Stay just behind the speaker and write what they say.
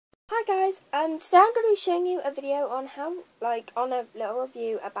Hi guys, today I'm going to be showing you a video on on a little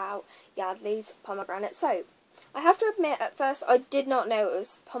review about Yardley's pomegranate soap. I have to admit, at first I did not know it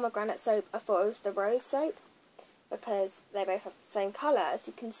was pomegranate soap. I thought it was the rose soap, because they both have the same colour, as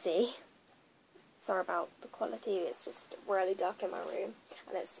you can see. Sorry about the quality, it's just really dark in my room,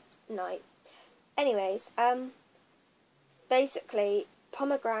 and it's night. Anyways, basically,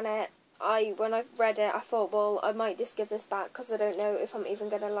 pomegranate, when I read it, I thought, well, I might just give this back because I don't know if I'm even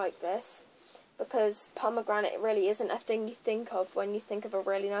going to like this. Because pomegranate really isn't a thing you think of when you think of a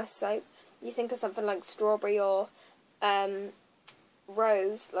really nice soap. You think of something like strawberry or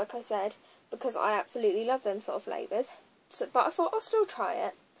rose, like I said, because I absolutely love them sort of flavours. But I thought I'll still try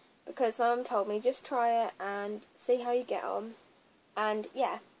it, because my mum told me just try it and see how you get on. And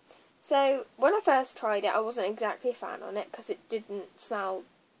yeah, so when I first tried it, I wasn't exactly a fan on it because it didn't smell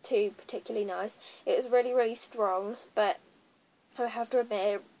too particularly nice. It was really, really strong, but I have to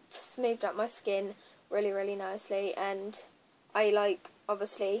admit it smoothed out my skin really, really nicely, and I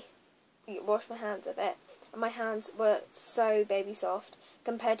obviously washed my hands a bit, and my hands were so baby soft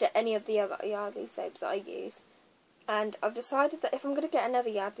compared to any of the other Yardley soaps that I use. And I've decided that if I'm going to get another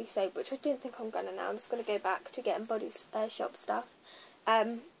Yardley soap, which I don't think I'm going to now, I'm just going to go back to getting body shop stuff.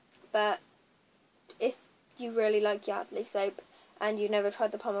 But if you really like Yardley soap and you've never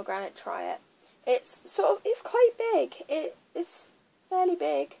tried the pomegranate, try it. It's quite big. It's fairly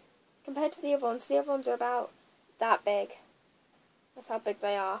big compared to the other ones. The other ones are about that big. That's how big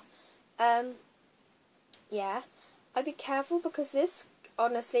they are. Yeah, I'd be careful because this,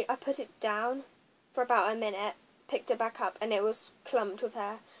 honestly, I put it down for about a minute, picked it back up, and it was clumped with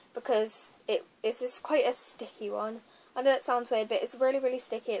hair because it's quite a sticky one. I know it sounds weird, but it's really, really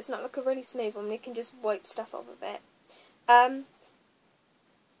sticky. It's not like a really smooth one. You can just wipe stuff off of it.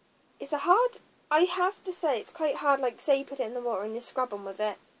 I have to say, it's quite hard, say you put it in the water and you're scrubbing with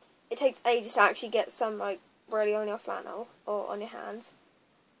it. It takes ages to actually get some, really on your flannel or on your hands.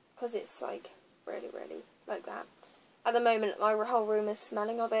 Because it's, really, really like that. At the moment, my whole room is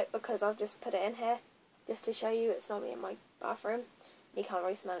smelling of it because I've just put it in here. Just to show you, it's not me in my bathroom. You can't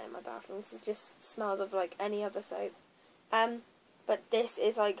really smell it in my bathroom, so it just smells of, any other soap. But this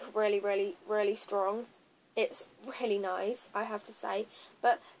is, really, really, really strong. It's really nice, I have to say,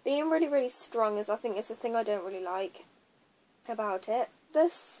 but being really, really strong I think is the thing I don't really like about it. The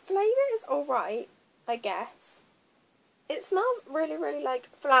flavour is alright, I guess. It smells really, really like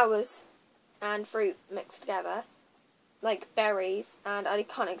flowers and fruit mixed together, like berries, and I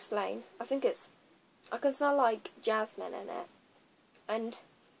can't explain. I can smell jasmine in it, and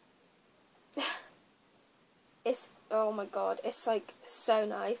it's, oh my god, it's so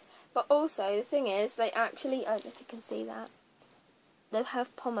nice. But also, the thing is, they actually, I don't know if you can see that, they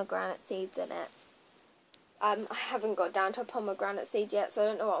have pomegranate seeds in it. I haven't got down to a pomegranate seed yet, so I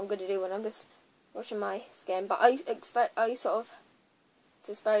don't know what I'm going to do when I'm just washing my skin. But I sort of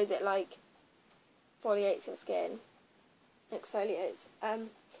suppose it exfoliates your skin. Exfoliates.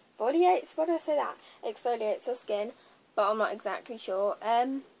 Exfoliates, why did I say that? Exfoliates your skin, but I'm not exactly sure.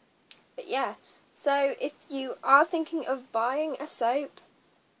 But yeah. So, if you are thinking of buying a soap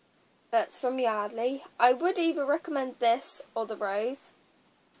that's from Yardley, I would either recommend this or the rose.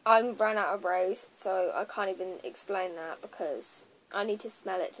 I ran out of rose, so I can't even explain that because I need to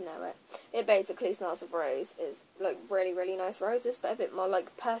smell it to know it. It basically smells of rose. It's really, really nice roses, but a bit more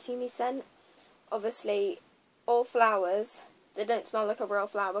perfumey scent. Obviously, all flowers, they don't smell like a real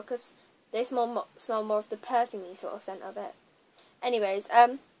flower because they smell more of the perfumey sort of scent of it. Anyways,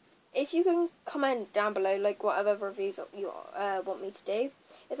 if you can comment down below, what other reviews you want me to do.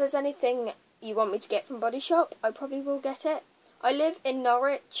 If there's anything you want me to get from Body Shop, I probably will get it. I live in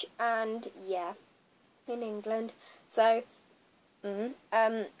Norwich, and yeah, in England. So,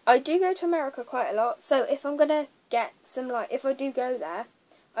 I do go to America quite a lot. So if I'm gonna get some, if I do go there,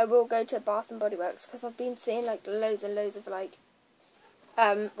 I will go to Bath and Body Works because I've been seeing loads and loads of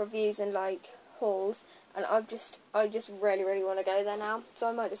reviews and hauls, and I just really, really want to go there now. So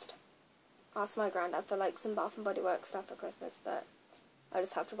I might just ask my granddad for some Bath and Body Works stuff for Christmas, but I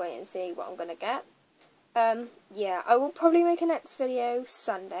just have to wait and see what I'm going to get. Yeah, I will probably make a next video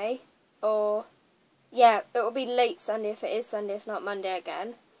Sunday, or, yeah, it will be late Sunday if it is Sunday, if not Monday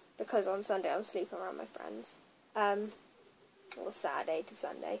again, because on Sunday I'm sleeping around my friends, or Saturday to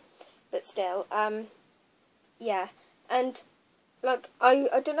Sunday, but still, yeah, and,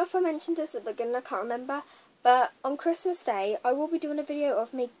 I don't know if I mentioned this at the beginning, I can't remember, but on Christmas Day, I will be doing a video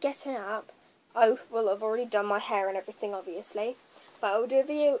of me getting up. I will have already done my hair and everything, obviously. But I will do a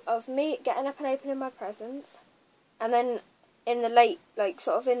video of me getting up and opening my presents. And then in the late,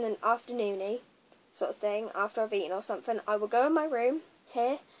 sort of in the afternoony sort of thing, after I've eaten or something, I will go in my room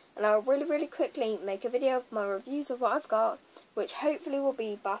here and I'll really quickly make a video of my reviews of what I've got, which hopefully will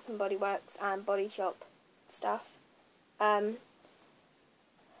be Bath and Body Works and Body Shop stuff. That'll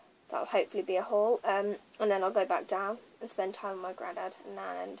hopefully be a haul, and then I'll go back down and spend time with my granddad and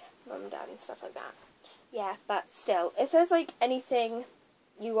nan and mum and dad and stuff like that. Yeah, but still, if there's like anything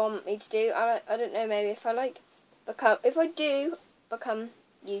you want me to do, I don't know, maybe if I do become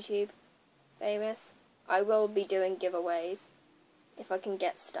YouTube famous, I will be doing giveaways. If I can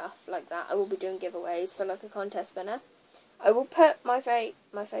get stuff like that, I will be doing giveaways for like a contest winner. I will put my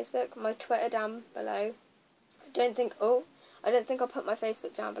Facebook, my Twitter down below. I don't think I'll put my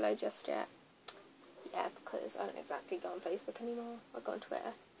Facebook down below just yet. Yeah, because I don't exactly go on Facebook anymore. I go on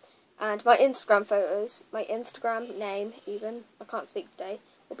Twitter. And my Instagram photos, my Instagram name even, I can't speak today,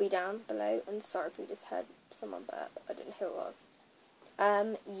 will be down below. And sorry if you just heard someone burp, I don't know who it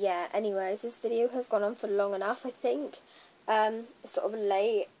was. Yeah, anyways, this video has gone on for long enough, I think. It's sort of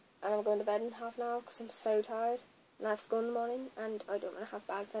late, and I'm going to bed in half an hour because I'm so tired. And I have school in the morning, and I don't want to have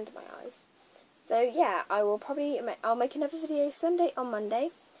bags under my eyes. So yeah, I'll make another video Sunday on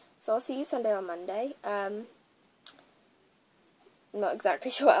Monday. So I'll see you Sunday on Monday. I'm not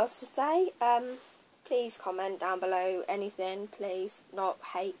exactly sure what else to say. Please comment down below anything, please. Not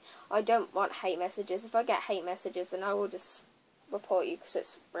hate. I don't want hate messages. If I get hate messages, then I will just report you because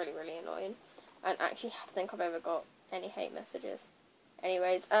it's really annoying. I don't actually think I've ever got any hate messages.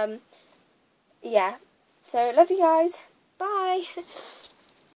 Anyways, yeah. So love you guys. Bye.